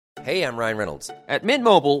Hey, I'm Ryan Reynolds. At Mint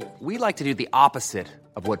Mobile, we like to do the opposite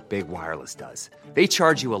of what Big Wireless does. They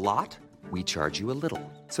charge you a lot, we charge you a little.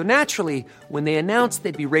 So naturally, when they announced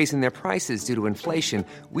they'd be raising their prices due to inflation,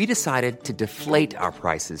 we decided to deflate our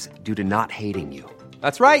prices due to not hating you.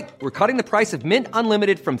 That's right. We're cutting the price of Mint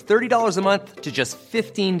Unlimited from $30 a month to just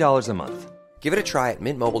 $15 a month. Give it a try at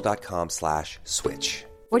mintmobile.com/switch.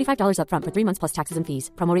 $45 up front for 3 months plus taxes and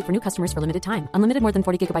fees. Promo rate for new customers for limited time. Unlimited more than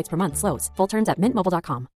 40 gigabytes per month. Slows full terms at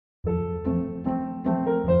mintmobile.com.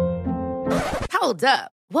 Hold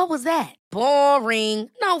up. What was that? Boring.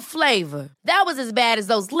 No flavor. That was as bad as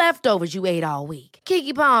those leftovers you ate all week.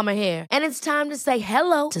 Keke Palmer here, and it's time to say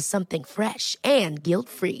hello to something fresh and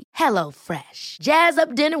guilt-free. Hello Fresh. Jazz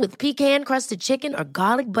up dinner with pecan-crusted chicken or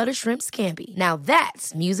garlic butter shrimp scampi. Now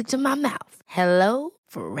that's music to my mouth. Hello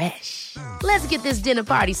Fresh. Let's get this dinner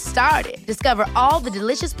party started. Discover all the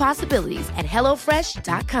delicious possibilities at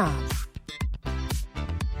hellofresh.com.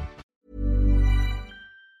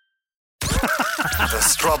 The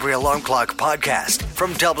Strawberry Alarm Clock Podcast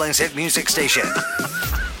from Dublin's hit music station,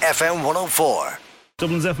 FM 104.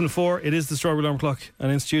 Dublin's FM4, it is the Strawberry Alarm Clock,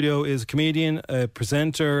 and in studio is a comedian, a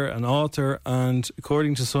presenter, an author, and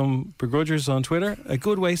according to some begrudgers on Twitter, a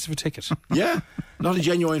good waste of a ticket. Yeah, not a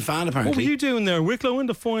genuine fan apparently. What were you doing there? Wicklow in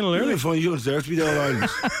the final early? You deserve to be the All-Ireland.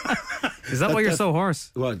 Is that why you're so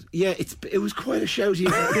hoarse? What? Yeah, it was quite a shouty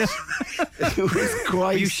event. It was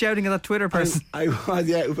quite... Are you shouting at that Twitter person? I was,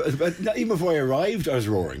 yeah. But not even before I arrived, I was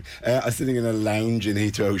roaring. I was sitting in a lounge in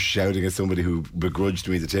Heathrow shouting at somebody who begrudged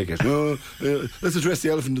me the ticket. Let's address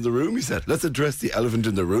the elephant in the room, he said. Let's address the elephant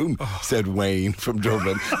in the room, said Wayne from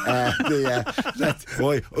Dublin. That's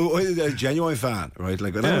a genuine fan, right?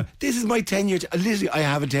 Like, this is my 10-year... Literally, I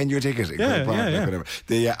have a 10-year ticket in Croke Park, like whatever.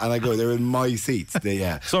 And I go, they're in my seats.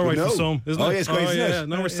 It's all right for some, isn't it? Oh, yeah, it's great, isn't it?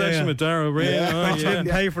 No reception with Dara Ray. You didn't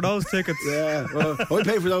pay for those tickets. Yeah, well, I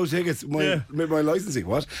pay for those tickets. My licensing,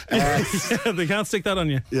 what? They can't stick that on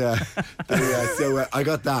you. Yeah. So I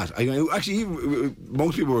got that. Actually,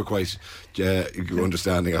 most people were quite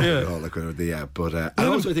understanding of it all. Like, but and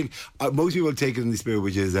also I think most people take it in the spirit,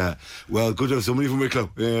 which is, well, good to have somebody from Wicklow.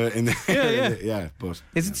 But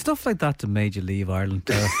is it stuff like that that made you leave Ireland?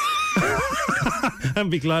 And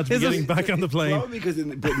be glad to be getting back on the plane. Probably because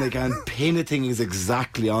in Britain they can't pin a thing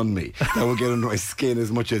exactly on me that will get under my skin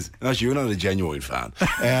as much as... Actually, you're not a genuine fan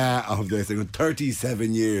of this.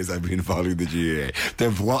 37 years I've been following the GAA.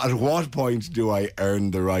 At what point do I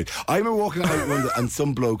earn the right? I remember walking out and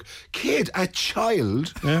some bloke, a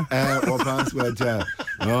child, walked past went,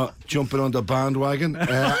 jumping on the bandwagon.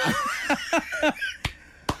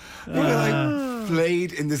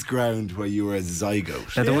 Played in this ground where you were a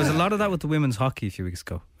zygote. There was a lot of that with the women's hockey a few weeks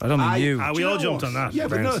ago. I don't mean you. We all jumped on that. Yeah,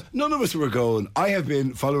 but none of us were going. I have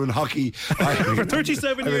been following hockey for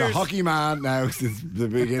 37 years. I've been a hockey man now since the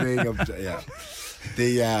beginning of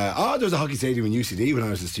there was a hockey stadium in UCD when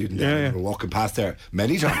I was a student. I remember walking past there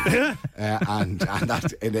many times, and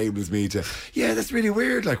that enables me to. Yeah, that's really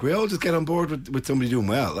weird. Like, we all just get on board with somebody doing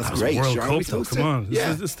well. That's great. World Cup, though, come on.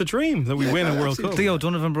 It's the dream that we win a World Cup. The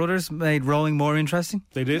O'Donovan brothers made rowing more interesting.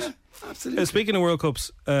 They did. Yeah, absolutely. Speaking of World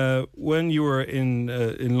Cups, when you were in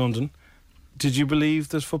London, did you believe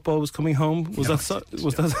that football was coming home? Was that so?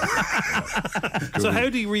 So how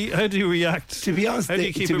do you react? To be honest,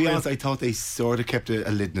 I thought they sort of kept a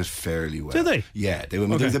lid on it fairly well. Did they? Yeah, they were.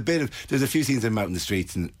 There's a few scenes of them out in the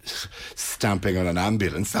streets and stamping on an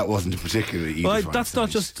ambulance. That wasn't particularly easy. Well, that's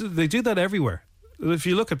not just. They do that everywhere. If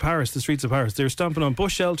you look at Paris, the streets of Paris, they're stamping on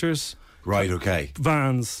bus shelters. Right. Okay.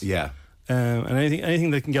 Vans. Yeah. And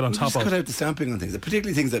anything they can get on top of. Cut out the stamping on things,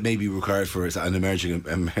 particularly things that may be required for an emergency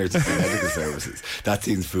medical services. That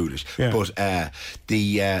seems foolish. Yeah. But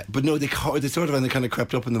no, they sort of, and they kind of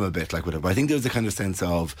crept up on them a bit, like whatever. I think there was a kind of sense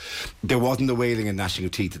of there wasn't the wailing and gnashing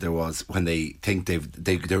of teeth that there was when they think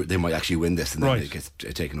they might actually win this, and then it gets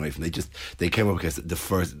taken away from them. They came up against the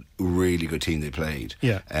first really good team they played.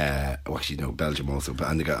 Yeah. Belgium also,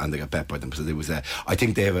 and they got bet by them. So there was I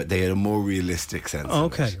think they had a more realistic sense.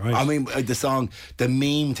 Okay, right. I mean, the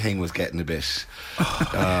meme thing was getting a bit.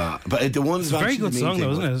 But the ones it's a very good song,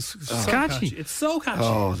 though, isn't it? It's so catchy. It's so catchy.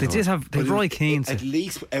 Oh, they did have Roy Keane. At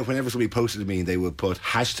least whenever somebody posted a meme, they would put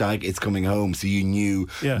 #It's coming home, so you knew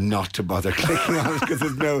not to bother clicking on it because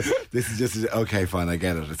there's no. This is just okay, fine, I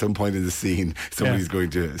get it. At some point in the scene, somebody's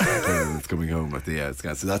going to say it's coming home at the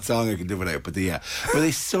so that song I can do without. But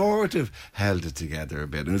they sort of held it together a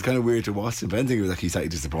bit, and it was kind of weird to watch them. I think it was actually slightly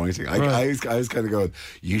disappointing. I was kind of going,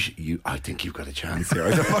 I think you've got a chance here.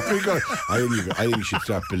 I think you should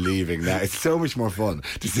start believing that. It's so much more fun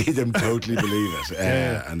to see them totally believe it,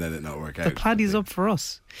 and then it not work out. The Paddy's up for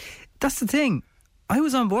us. That's the thing. I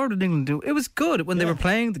was on board with England. It was good when they were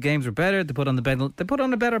playing. The games were better. They put on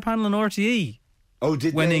a better panel on RTE. Oh,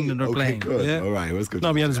 did when they? England were playing? Good. Yeah. All right, it was good.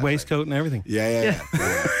 No, he had his waistcoat and everything. Yeah.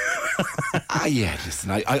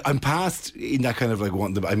 Listen, I'm past in that kind of like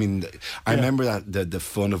one. I mean, I remember that the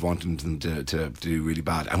fun of wanting them to do really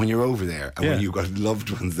bad, and when you're over there and when you've got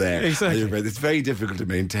loved ones there, exactly, it's very difficult to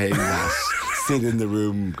maintain that. Sit in the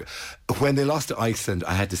room. When they lost to Iceland,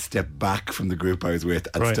 I had to step back from the group I was with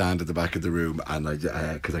and stand at the back of the room, and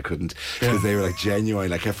because I couldn't, because they were like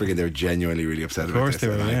genuine. I kept forgetting they were genuinely really upset about this.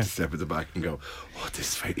 I had to step at the back and go, "Oh, this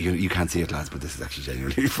is very, you can't see it, lads, but this is actually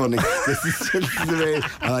genuinely funny. This is amazing."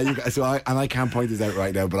 And I can't point this out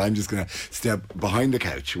right now, but I'm just going to step behind the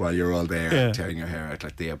couch while you're all there tearing your hair out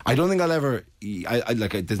like the. I don't think I'll ever.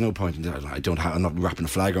 There's no point in that. I'm not wrapping a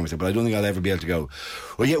flag on myself, but I don't think I'll ever be able to go,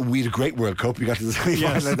 well, yeah, we had a great World Cup. We got to the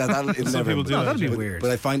semi-final like that. It'll never people do that. That'd be weird.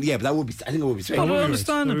 But I find, but that would be. I think it would be strange. I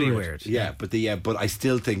understand it'd be weird. Yeah, but I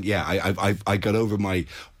still think, I got over my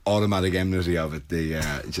automatic enmity of it.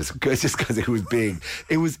 Just because it was big,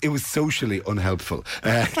 it was socially unhelpful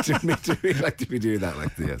to me to be doing that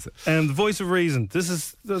like this. And the voice of reason.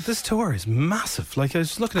 This tour is massive. Like I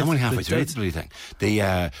was looking at. I'm only halfway through the bloody thing.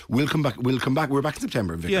 We'll come back. We're back in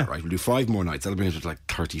September in Vicar, right? We'll do 5 more nights. That'll bring us to like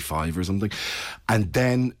 35 or something, and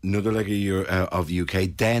then another leg of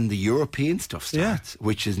UK. Then the European stuff starts,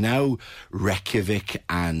 which is now Reykjavik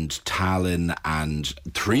and Tallinn and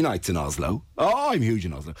 3 nights in Oslo. Oh, I'm huge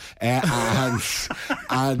in Oslo. And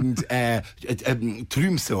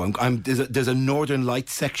Tromsø. There's a Northern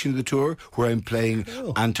Lights section of the tour where I'm playing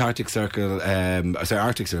Arctic Circle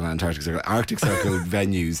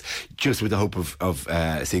venues, just with the hope of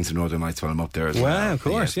seeing some Northern Lights while I'm up there as well. Wow, of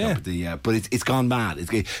course, But it's gone mad.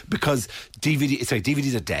 Because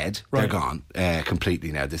DVDs are dead. They're gone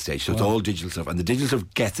completely now at this stage. So it's all digital stuff, and the digital stuff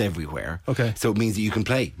gets everywhere. Okay. So it means that you can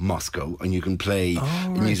play Moscow and you can play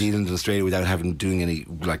New Zealand and Australia without doing any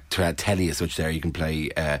like telly as such. There you can play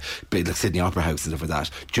like Sydney Opera House and stuff like that,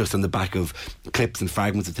 just on the back of clips and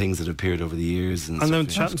fragments of things that have appeared over the years. And then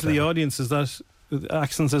chatting to the audience, is that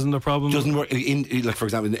accents isn't a problem? Doesn't work. Like for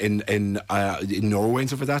example, in Norway and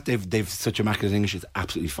stuff like that, they've such immaculate English. It's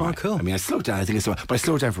absolutely fine. Oh, cool. I mean, I slowed down. I think but I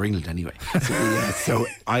slowed down for England anyway. So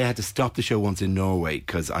I had to stop the show once in Norway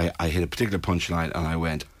because I hit a particular punchline and I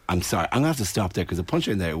went, I'm sorry, I'm going to have to stop there because the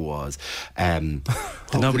punchline there was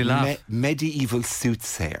nobody laugh. Medieval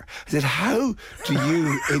soothsayer. I said, how do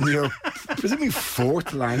you, in your presumably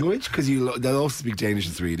 4th language, because they'll also speak Danish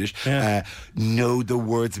and Swedish, know the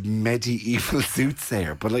words medieval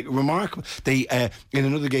soothsayer? But like remarkable. They in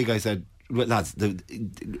another gig I said, lads,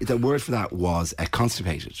 the word for that was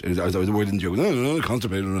constipated. Or the word in the joke, no,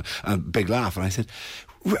 constipated, and a big laugh. And I said,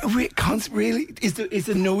 really? Is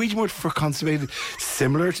the Norwegian word for constipated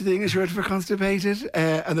similar to the English word for constipated?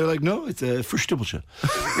 And they're like, no, it's a forstuppelse. So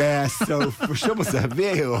forstuppelse,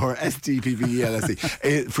 VAOR-STPPELSE,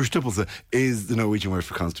 forstuppelse is the Norwegian word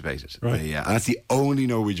for constipated. Right. And that's the only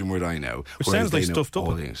Norwegian word I know. Which sounds like stuffed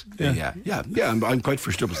up. Yeah. I'm quite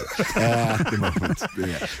forstuppelse at the moment.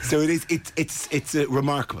 So it's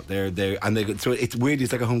remarkable. So it's weird.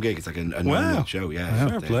 It's like a home gig. It's like a normal show.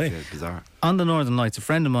 Fair play. They're bizarre. On the Northern Lights, a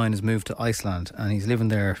friend of mine has moved to Iceland and he's living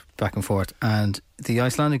there back and forth, and the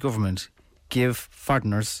Icelandic government give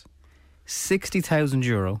foreigners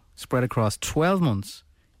 €60,000 spread across 12 months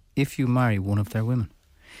if you marry one of their women,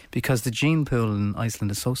 because the gene pool in Iceland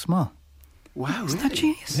is so small. Wow, isn't that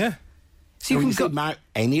genius? Yeah. So you can marry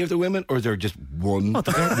any of the women, or is there just one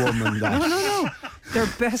woman that... No. They're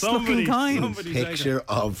best looking kind. Picture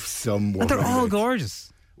of some woman. And they're all gorgeous.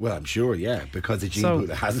 Well, I'm sure, because the gene pool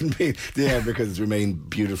hasn't been, because it's remained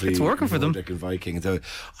beautifully. It's working for them. And Viking. So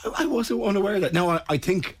I wasn't unaware of that. Now, I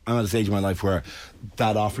think I'm at a stage in my life where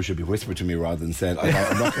that offer should be whispered to me rather than said.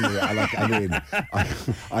 I'm not going to.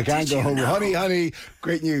 I can't go home. Honey,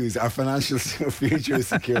 great news! Our financial future is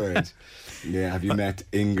secured. Yeah, have you met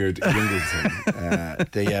Ingrid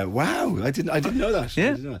Ingridson? Wow, I didn't know that.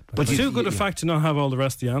 Yeah, but it's too good a fact to not have all the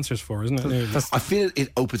rest of the answers for, isn't it? I feel it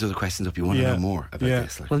opens other questions up. You want to know more about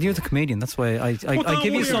this. Well, you're the comedian. That's why I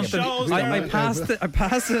give you something. I pass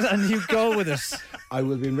it, and you go with it. I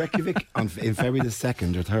will be in Reykjavik in February the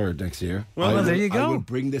 2nd or 3rd next year. Well, there you go. I will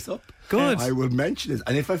bring this up. Good. I will mention it,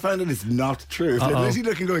 and if I find that it's not true, if they're literally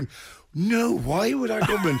looking, going, no, why would our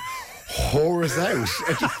government whore us out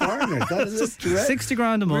as foreigners. That is direct. 60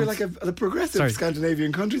 grand a month. We're like a progressive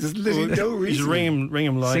Scandinavian country. There's literally no reason. You should ring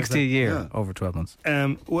him live. 60 a year over 12 months.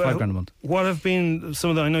 5 grand a month. What have been some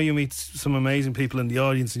of the... I know you meet some amazing people in the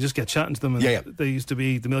audience and just get chatting to them. And they used to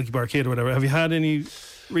be the Milky Bar Kid or whatever. Have you had any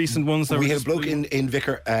recent ones? That we had a bloke in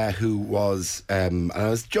Vicar who was... and I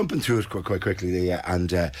was jumping through it quite quickly.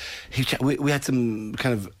 And we had some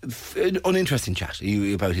kind of uninteresting chat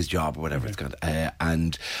about his job or whatever it's called.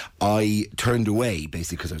 And I turned away,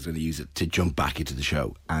 basically, because I was going to use it to jump back into the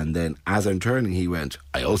show. And then as I'm turning, he went,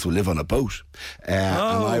 I also live on a boat. And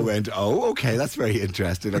I went, oh, okay, that's very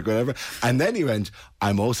interesting, like whatever. And then he went,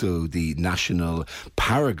 I'm also the national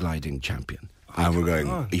paragliding champion. And we're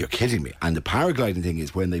going, you're kidding me. And the paragliding thing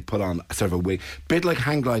is when they put on a sort of a wing, bit like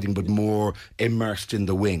hang gliding, but more immersed in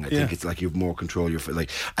the wing. I think it's like you have more control. And you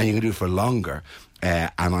can do it for longer.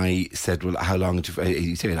 And I said, well, how long?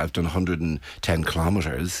 He said, I've done 110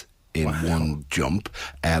 kilometres in one jump.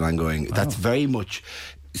 And I'm going, that's very much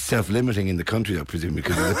self-limiting in the country, I presume,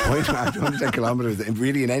 because at the point after 110 kilometres,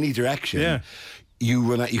 really in any direction,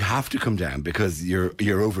 you have to come down because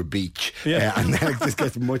you're over beach, and then it just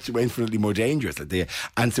gets infinitely more dangerous.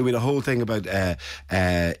 And so with the whole thing about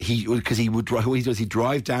he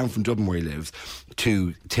drive down from Dublin where he lives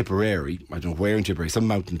to Tipperary. I don't know where in Tipperary, some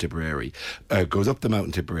mountain Tipperary, goes up the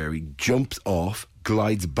mountain Tipperary, jumps off,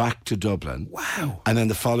 glides back to Dublin. Wow! And then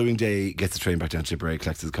the following day gets the train back down to Tipperary,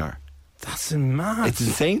 collects his car. That's mad. It's an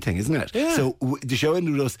insane thing, isn't it? Yeah. So the show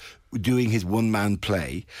ended with us doing his one-man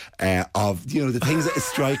play of, the things that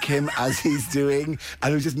strike him as he's doing.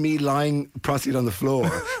 And it was just me lying prostrate on the floor,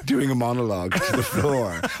 doing a monologue to the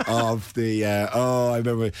floor of the, I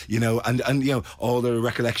remember, and all the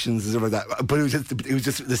recollections and stuff like that. But it was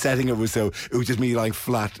just the setting it was just me lying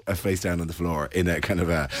flat, face down on the floor in a kind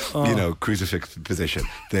of a, crucifix position.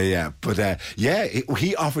 He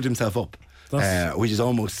offered himself up. Which is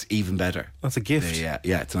almost even better. That's a gift. Yeah,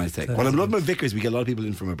 it's a nice thing. What I'm loving about Vickers, we get a lot of people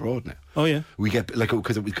in from abroad now. Oh yeah, we get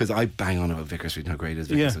because I bang on about Vickers Street and how great it is.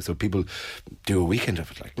 Vickers. So people do a weekend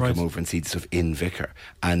of it, come over and see stuff in Vicar,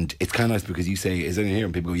 and it's kind of nice because you say, "Is anyone here?"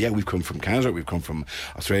 And people go, "Yeah, we've come from Canada, we've come from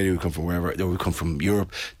Australia, we've come from wherever, we've come from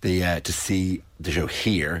Europe." To see the show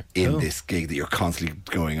here in this gig that you're constantly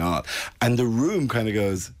going on, and the room kind of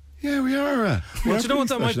goes. Yeah, we are. Well, do you know what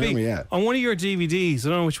that might be? On one of your DVDs, I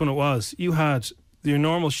don't know which one it was, you had your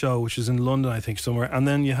normal show, which is in London, I think, somewhere, and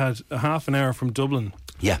then you had a half an hour from Dublin.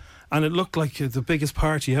 Yeah. And it looked like the biggest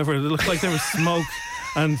party ever. It looked like there was smoke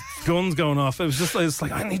and guns going off. It was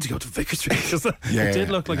like, I need to go to Vicar Street. It did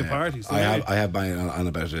look like a party. So I have been on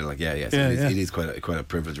about it. It is quite a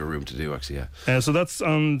privilege of a room to do, actually, so that's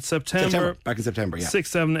on September. Back in September, 6th,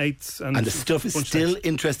 7th, 8th. And the stuff is still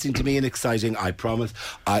interesting to me and exciting, I promise.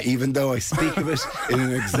 Even though I speak of it in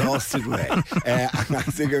an exhausted way. And I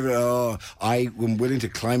think of it, I am willing to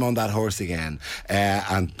climb on that horse again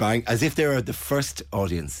and bang, as if they were the first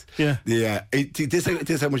audience. Yeah.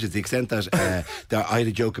 This how much is the extent that I had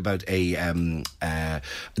a joke about the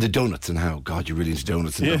donuts and how, God, you're really into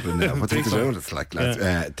donuts in Dublin. What's the donuts like?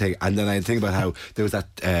 And then I think about how there was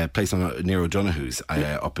that place near O'Donoghue's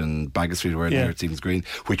up in Baggot Street, where near Stephen's Green,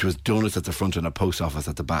 which was donuts at the front and a post office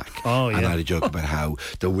at the back. Oh, yeah. And I had a joke about how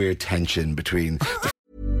the weird tension between...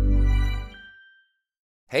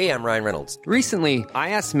 Hey, I'm Ryan Reynolds. Recently,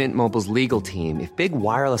 I asked Mint Mobile's legal team if big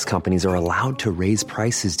wireless companies are allowed to raise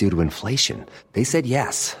prices due to inflation. They said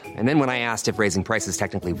yes. And then when I asked if raising prices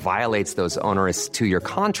technically violates those onerous 2-year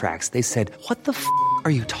contracts, they said, what the f***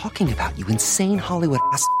 are you talking about, you insane Hollywood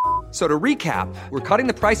ass f- So to recap, we're cutting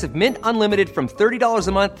the price of Mint Unlimited from $30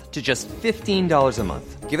 a month to just $15 a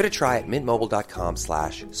month. Give it a try at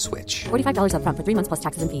mintmobile.com/switch. $45 up front for 3 months plus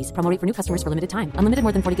taxes and fees. Promo rate for new customers for limited time. Unlimited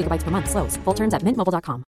more than 40 gigabytes per month. Slows full terms at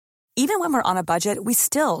mintmobile.com. Even when we're on a budget, we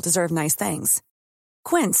still deserve nice things.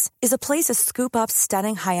 Quince is a place to scoop up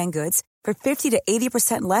stunning high-end goods for 50 to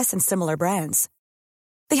 80% less than similar brands.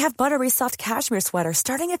 They have buttery soft cashmere sweaters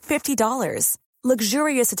starting at $50,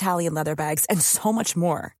 luxurious Italian leather bags, and so much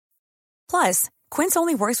more. Plus, Quince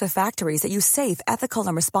only works with factories that use safe, ethical,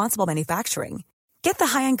 and responsible manufacturing. Get the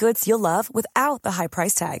high-end goods you'll love without the high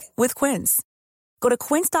price tag with Quince. Go to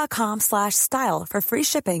quince.com/style for free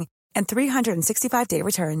shipping and 365-day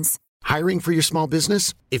returns. Hiring for your small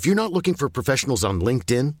business? If you're not looking for professionals on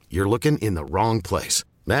LinkedIn, you're looking in the wrong place.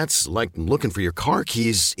 That's like looking for your car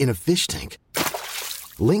keys in a fish tank.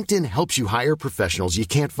 LinkedIn helps you hire professionals you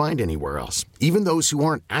can't find anywhere else, even those who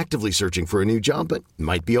aren't actively searching for a new job but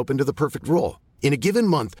might be open to the perfect role. In a given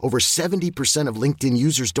month, over 70% of LinkedIn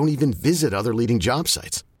users don't even visit other leading job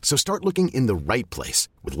sites. So start looking in the right place.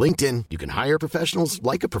 With LinkedIn, you can hire professionals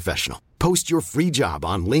like a professional. Post your free job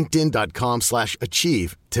on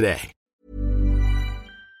linkedin.com/achieve today.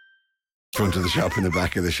 front of the shop and the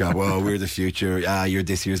back of the shop. Oh, we're the future. You're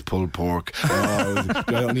this year's pulled pork. Oh,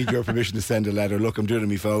 I don't need your permission to send a letter. Look, I'm doing it on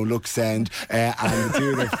my phone. Look, send. And the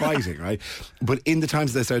two are fighting, right? But in the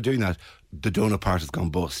times they started doing that, the donut part has gone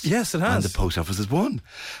bust. Yes, it has. And the post office has won.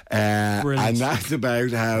 And that's about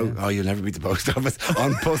how, you'll never beat the post office.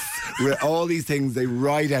 On posts, with all these things, they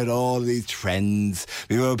write out all these trends.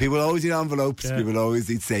 People always need envelopes. Yeah. People always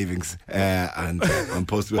need savings. And on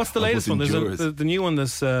posts. What's the latest one? There's the new one,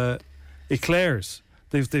 this Eclairs.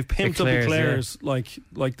 They've pimped up Eclairs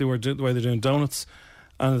like they were the way they're doing donuts.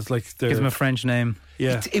 And it's like give them a French name.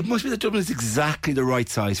 Yeah, it must be that Dublin is exactly the right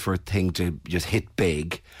size for a thing to just hit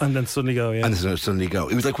big and then suddenly go. Yeah, and then suddenly go.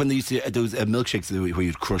 It was like when they used to those milkshakes where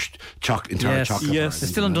you'd crushed entire chocolate. Yes,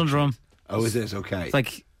 it's still in Dundrum. Oh, is it? Okay. It's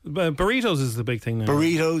like burritos is the big thing now.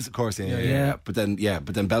 Burritos, of course, yeah. But then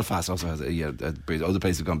Belfast also has other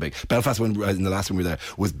places have gone big. Belfast, when in the last one we were there,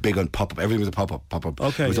 was big on pop up. Everything was a pop up.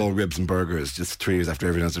 Okay, it was all ribs and burgers. Just 3 years after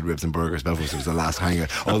everyone else had ribs and burgers, Belfast was the last hangout.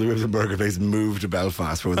 All the ribs and burger places moved to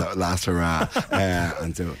Belfast for that last hurrah.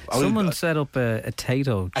 And so someone set up a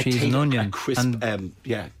tato, cheese and onion, a crisp,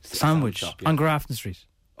 sandwich shop, on Grafton Street.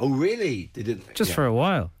 Oh, really? They didn't just for a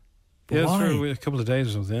while. Yeah, for a couple of days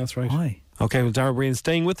or something. That's right. Why? Okay, well, Darragh Breen is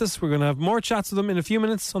staying with us. We're going to have more chats with them in a few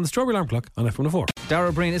minutes on the Strawberry Alarm Clock on F104.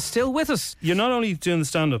 Darragh Breen is still with us. You're not only doing the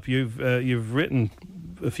stand-up, you've written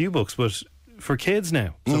a few books, but for kids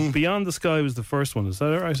now. So Beyond the Sky was the first one. Is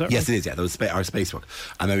that right? Yes, it is. Yeah, that was our space book,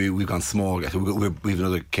 and then we've gone small. We have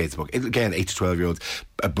another kids book. Again, 8 to 12-year-olds,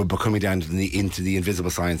 but coming down into the invisible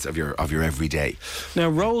science of your everyday. Now,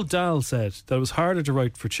 Roald Dahl said that it was harder to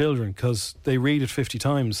write for children because they read it 50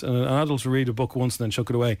 times, and an adult will read a book once and then chuck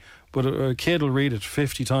it away. But a kid will read it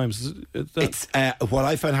 50 times. It's what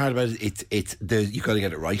I find hard about it. You got to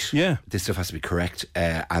get it right. Yeah, this stuff has to be correct,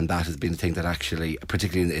 and that has been the thing that actually,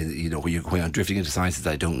 particularly when I'm drifting into sciences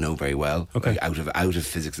that I don't know very well, okay, out of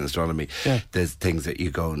physics and astronomy. Yeah. There's things that you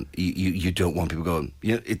go and you don't want people going.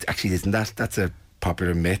 It actually isn't that. That's a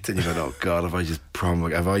popular myth, and you go, oh God, have I just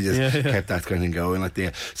kept that kind of going like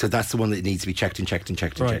that? So that's the one that needs to be checked. I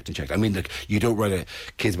mean, like, you don't write a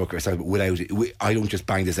kids book or something without it. I don't just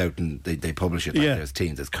bang this out and they publish it. Like there's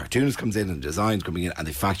teams, there's cartoonists comes in and designs coming in, and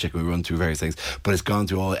they fact check and we run through various things. But it's gone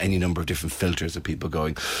through any number of different filters of people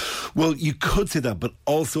going, well, you could say that, but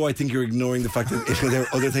also I think you're ignoring the fact that if there are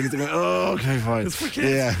other things, they're going, oh, okay, fine, it's for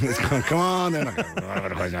kids. Yeah, it's going, come on, they're not going,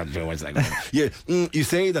 yeah, you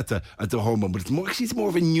say that at the hormone, but it's more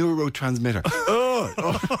of a neurotransmitter.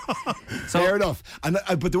 Fair enough. And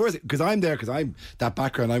but the worst, because I'm there, because I'm that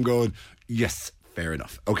background, I'm going, yes, fair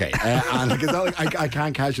enough. Okay. And it's not like I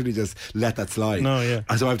can't casually just let that slide. No, yeah.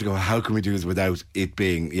 So I have to go, how can we do this without it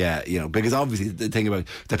being, because obviously the thing about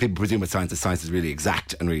that people presume with science is really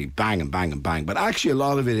exact and really bang and bang and bang. But actually a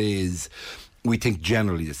lot of it is, we think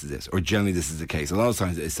generally this is it, or generally this is the case. A lot of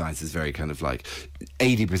science is very kind of like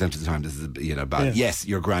 80% of the time this is bad. Yeah. Yes,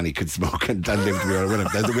 your granny could smoke and live to be or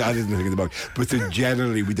whatever. I didn't think in the book, but so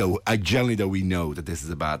generally we know that this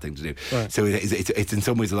is a bad thing to do. Right. So it's in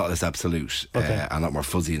some ways a lot less absolute, and a lot more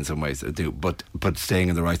fuzzy in some ways to do. But staying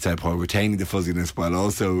in the right side while retaining the fuzziness, while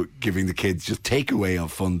also giving the kids just takeaway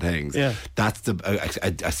of fun things. Yeah. That's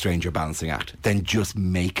a stranger balancing act than just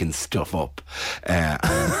making stuff up and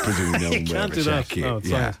presuming no one will. Do that.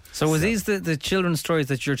 Yeah. So was these the children's stories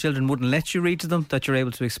that your children wouldn't let you read to them, that you're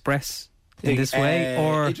able to express in this way,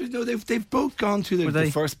 or no? They've both gone to the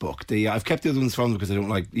first book. I've kept the other ones from them because I don't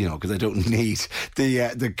like, because I don't need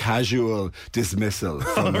the casual dismissal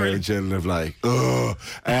from my children of like,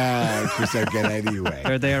 which I get anyway.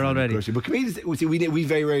 They're there already. But comedians, we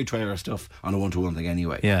very rarely try our stuff on a 1-to-1 thing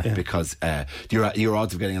anyway. Yeah. Because your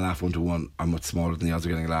odds of getting a laugh 1-to-1 are much smaller than the odds of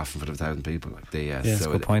getting a laugh in front of 1,000 people. Like that's a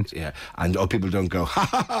good point. Yeah, and people don't go ha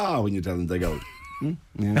ha ha when you tell them. They go.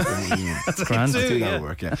 That's grand. That's how that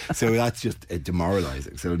work. Yeah. So that's just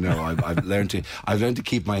demoralising. So no, I've learned to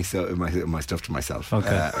keep my stuff to myself. Okay.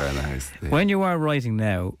 Around the house. Yeah. When you are writing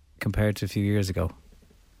now compared to a few years ago,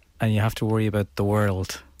 and you have to worry about the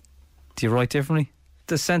world, do you write differently?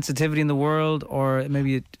 The sensitivity in the world, or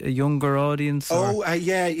maybe a younger audience?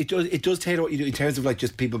 Yeah, it does tailor what you do in terms of like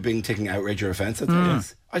just people being taking outrage or offence at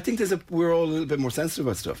things. I think we're all a little bit more sensitive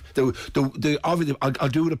about stuff. Obviously, I'll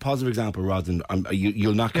do it a positive example rather than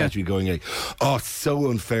you'll not catch me going like, oh, it's so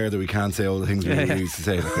unfair that we can't say all the things we used to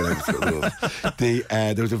say. There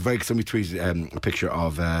was somebody tweeted a picture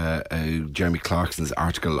of Jeremy Clarkson's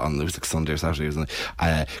article on, it was like Sunday or Saturday or something,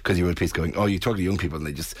 because he wrote a piece going, oh, you talk to young people and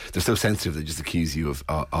they're so sensitive, they just accuse you of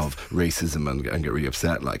racism and get really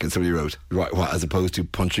upset, like. And somebody wrote, right, what, as opposed to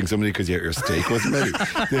punching somebody because your steak wasn't ready.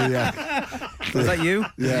 Was that you?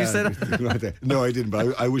 Yeah. Did you say that? No, I didn't,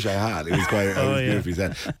 but I wish I had. It was quite beautifully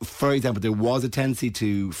said. For example, there was a tendency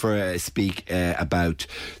to speak about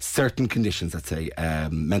certain conditions, let's say,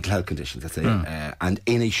 mental health conditions, let's say, and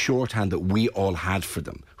in a shorthand that we all had for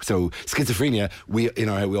them. So schizophrenia, we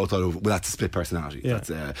all thought of, well, that's a split personality. Yeah. That's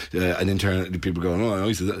an internal. People going, oh,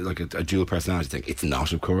 it's like a dual personality thing. It's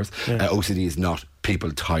not, of course. Yeah. OCD is not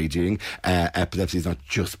people tidying. Epilepsy is not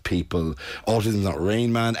just people. Autism is not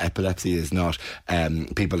Rain Man. Epilepsy is not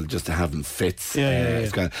people just having fits.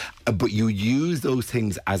 It's kind of, but you use those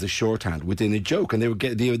things as a shorthand within a joke, and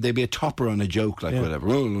they'd be a topper on a joke, like whatever.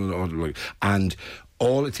 And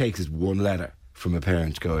all it takes is one letter from a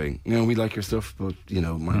parent going, we like your stuff, but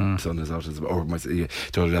my son is autism, or my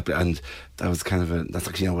and that was kind of that's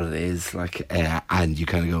actually not what it is. Like, and you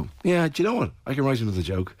kind of go, yeah, do you know what? I can write another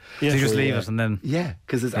joke. Yeah, so you just leave it, and then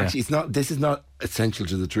because it's actually this is not essential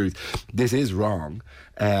to the truth. This is wrong,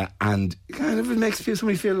 and kind of it makes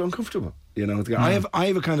somebody feel uncomfortable. I have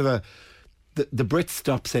a kind of the Brits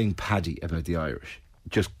stopped saying paddy about the Irish.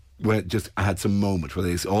 I had some moment where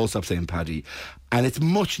they all stopped saying paddy, and it's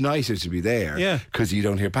much nicer to be there because you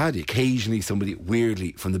don't hear paddy. Occasionally somebody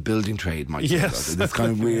weirdly from the building trade might say that. This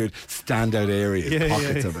kind of weird standout area,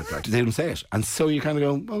 pockets of it. Like, they don't say it, and so you kind of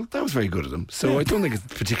go, well, that was very good of them. So I don't think it's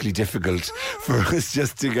particularly difficult for us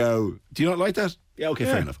just to go, do you not like that? Yeah, okay,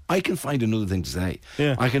 fair enough. I can find another thing to say.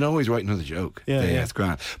 Yeah. I can always write another joke. It's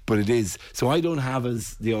grand. But it is, so I don't have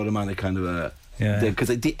as the automatic kind of because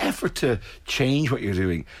the effort to change what you're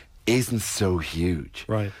doing isn't so huge.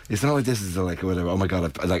 Right. It's not like this is like whatever. Oh my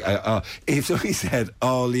God! If somebody said,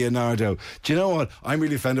 "Oh, Leonardo, do you know what? I'm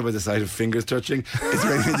really offended by the sight of fingers touching. Is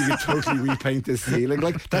there anything you could totally repaint this ceiling?"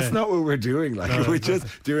 Like that's not what we're doing. Like we're just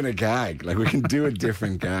doing a gag. Like we can do a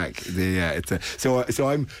different gag. So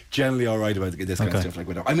I'm generally all right about this kind of stuff. Like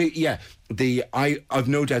whatever. I mean, I've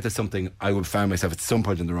no doubt there's something I would find myself at some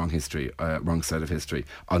point in the wrong side of history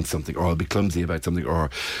on something, or I'll be clumsy about something,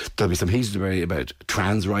 or there'll be some heated debate about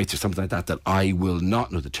trans rights or something like that I will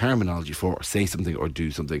not know the terminology for, or say something or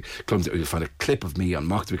do something clumsy. Or you'll find a clip of me on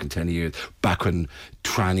Mockwick in 10 years back when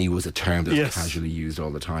tranny was a term that was casually used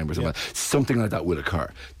all the time or something. Something like that will occur.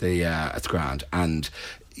 It's grand, and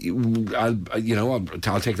I'll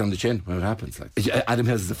take it on the chin when it happens. Like Adam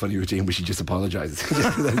Hills is a funny routine where she just apologises.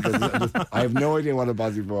 I have no idea what it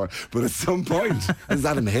bothers you for, but at some point, it's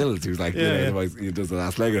Adam Hills who's like, otherwise he does the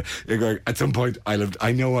last leg. You're going, at some point, I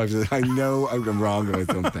know I'm wrong about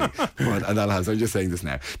something, and that'll happen. So I'm just saying this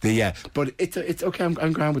now. But it's okay.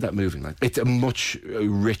 I'm grand with that moving. Like it's a much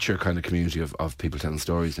richer kind of community of people telling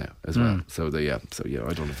stories now as well. So I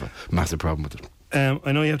don't have a massive problem with it.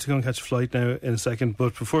 I know you have to go and catch a flight now in a second,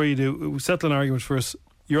 but before you do, we'll settle an argument first.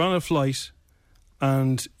 You're on a flight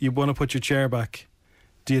and you want to put your chair back.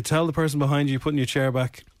 Do you tell the person behind you you're putting your chair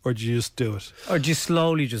back, or do you just do it? Or do you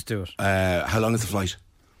slowly just do it? How long is the flight?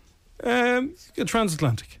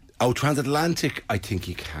 Transatlantic. Oh, transatlantic, I think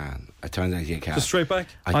you can. Just straight back?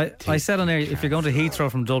 I said on there, if you're going to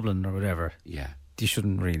Heathrow from Dublin or whatever, you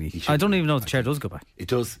shouldn't really. I don't even know if the chair does go back. It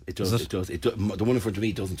does. The one in front of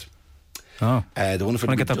me doesn't. Oh, the one when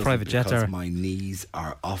I get that private jet there, my knees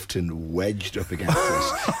are often wedged up against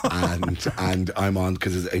it, and I'm on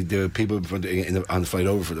because there are people in front on the flight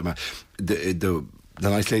over for the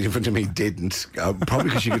nice lady in front of me didn't, probably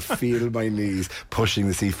because she could feel my knees pushing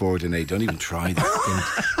the seat forward, and don't even try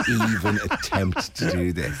this, don't even attempt to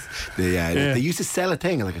do this. They used to sell a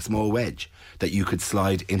thing like a small wedge that you could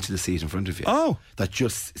slide into the seat in front of you. Oh, that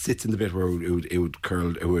just sits in the bit where it would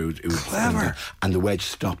curl. It would clever, and the wedge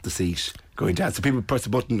stopped the seat going down. So people press the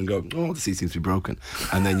button and go, "Oh, the seat seems to be broken,"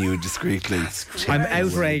 and then you would discreetly. I'm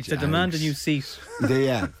outraged. I demand a new seat. But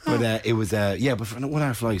it was but for a 1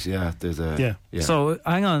 hour flight, there's a So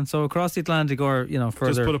hang on. So across the Atlantic, or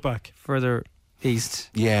further, just put it back further east.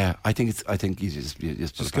 Yeah, I think you just go for it.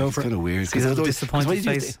 It's kind of weird. Because it's a disappointed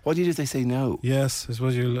face. What do you do if they say no? Yes, I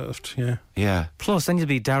suppose you left. Yeah. Plus, then you'll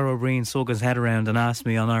be Darrow Breen sug his head around and ask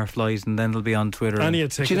me on our flight, and then it'll be on Twitter. And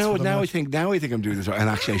do you know what? Now I think I'm doing this right, and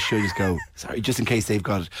actually I should just go sorry, just in case they've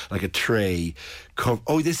got like a tray.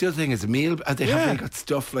 Oh, this is the other thing is a meal. Have they got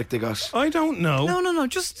stuff like they got? I don't know. No.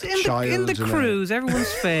 Just in the cruise,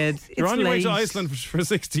 everyone's fed. You're on your way to Iceland for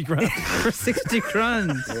 60 grand. For 60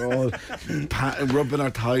 grand. We're all rubbing our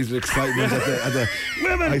thighs with excitement at the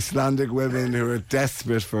Icelandic women who are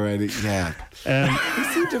desperate for any. Yeah. We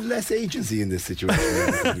seem to have less agency in this situation.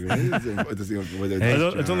 I don't think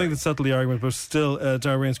that's settled the argument, but still,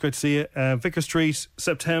 Darren, it's great to see you. Vicar Street,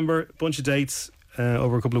 September, bunch of dates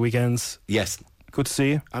over a couple of weekends. Yes. Good to see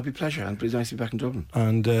you. I'll be pleasure, and it's nice to be back in Dublin.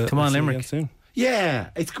 And come on, Limerick soon.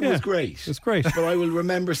 Yeah, it was great. It's great. But I will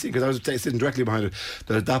remember seeing, because I was sitting directly behind it,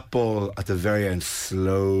 that ball at the very end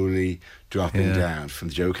slowly dropping down from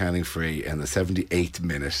Joe Canning free in the 78th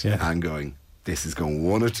minute and going, this is going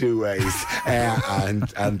one or two ways,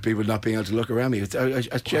 and people not being able to look around me. It's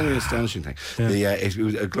a genuinely astonishing thing. It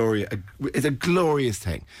was it's a glorious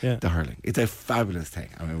thing, the hurling. It's a fabulous thing.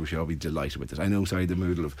 I mean, we should all be delighted with it. I know, the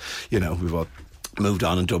mood of, we've all moved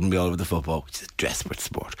on in Dublin, be all over the football, which is a desperate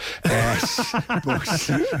sport. But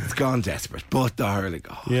it's gone desperate. But the hurling,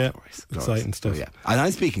 glorious. Exciting stuff. And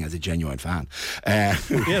I'm speaking as a genuine fan.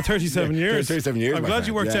 37 years. 37 years. I'm glad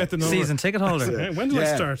you worked out the number. Season ticket holder. When do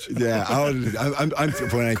I start? I'm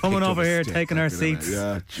coming over here, taking our seats.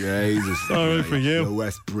 Yeah, Jesus. All right for you. The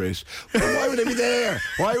West Brit. Why would I be there?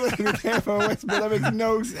 Why would I be there for West Brit? That makes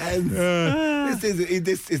no sense.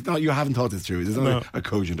 This is not. You haven't thought this through. There's not a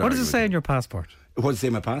cogent. What does it say on your passport? What does it say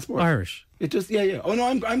on my passport? Irish. It just, Oh no,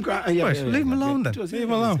 I'm great. Leave him alone then. Leave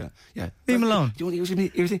him alone. Leave him alone. Do you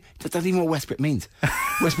want to that's even what West Brit means.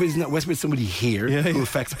 West Brit is somebody here who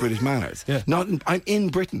affects British manners. I'm in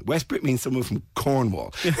Britain. West Brit means someone from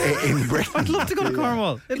Cornwall in Britain. I'd love to go to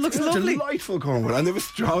Cornwall. It looks lovely. Delightful Cornwall, and they have a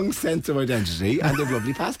strong sense of identity, and they have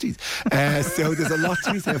lovely pasties. So there's a lot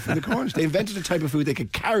to be said for the Cornish. They invented a type of food they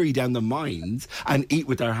could carry down the mines and eat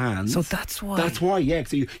with their hands. So that's why. That's why, yeah.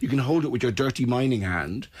 So you can hold it with your dirty mining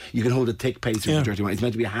hand. You can hold a thick paste with your dirty mining. It's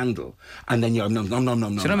meant to be a handle, and then you're nom. So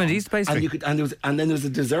I'm an East pastry. And then there was a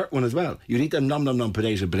dessert one as well. You'd eat the nom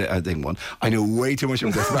potato thing one. I know way too much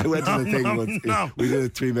about this. I went to the thing once. We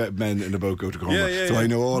did 3 men in a boat go to Cornwall, so I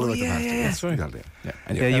know all about the pasta. That's right.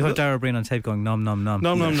 Anyway, you have Dara Breen on tape going nom.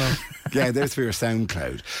 Yeah, there's for your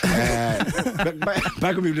SoundCloud.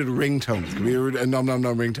 Back when we did ringtones, we were a nom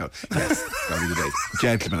ringtone. Yes, that was the days.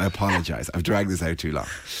 Gentlemen, I apologise. I've dragged this out too long.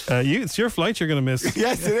 It's your flight you're going to miss.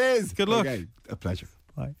 Yes, it is. Good luck. Okay, a pleasure.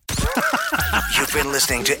 Bye. You've been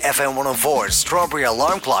listening to FM 104's Strawberry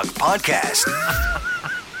Alarm Clock podcast.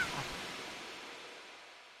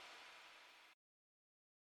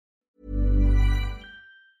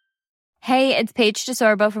 Hey, it's Paige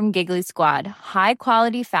DeSorbo from Giggly Squad. High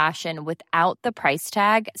quality fashion without the price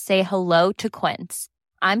tag. Say hello to Quince.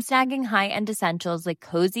 I'm snagging high-end essentials like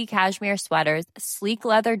cozy cashmere sweaters, sleek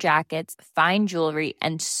leather jackets, fine jewelry,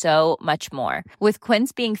 and so much more. With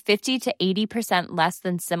Quince being 50 to 80% less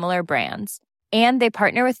than similar brands. And they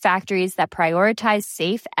partner with factories that prioritize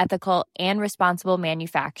safe, ethical, and responsible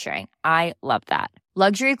manufacturing. I love that.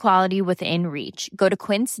 Luxury quality within reach. Go to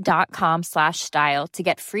quince.com/style to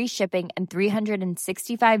get free shipping and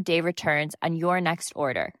 365-day returns on your next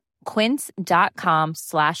order.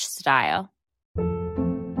 Quince.com/style.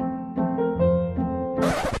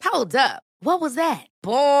 Hold up. What was that?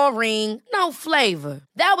 Boring. No flavor.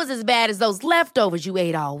 That was as bad as those leftovers you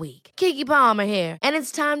ate all week. Keke Palmer here, and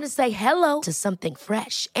it's time to say hello to something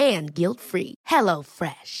fresh and guilt-free. Hello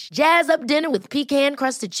Fresh. Jazz up dinner with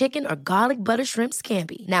pecan-crusted chicken or garlic butter shrimp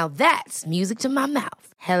scampi. Now that's music to my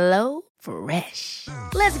mouth. Hello Fresh.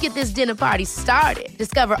 Let's get this dinner party started.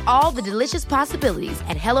 Discover all the delicious possibilities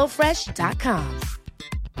at HelloFresh.com.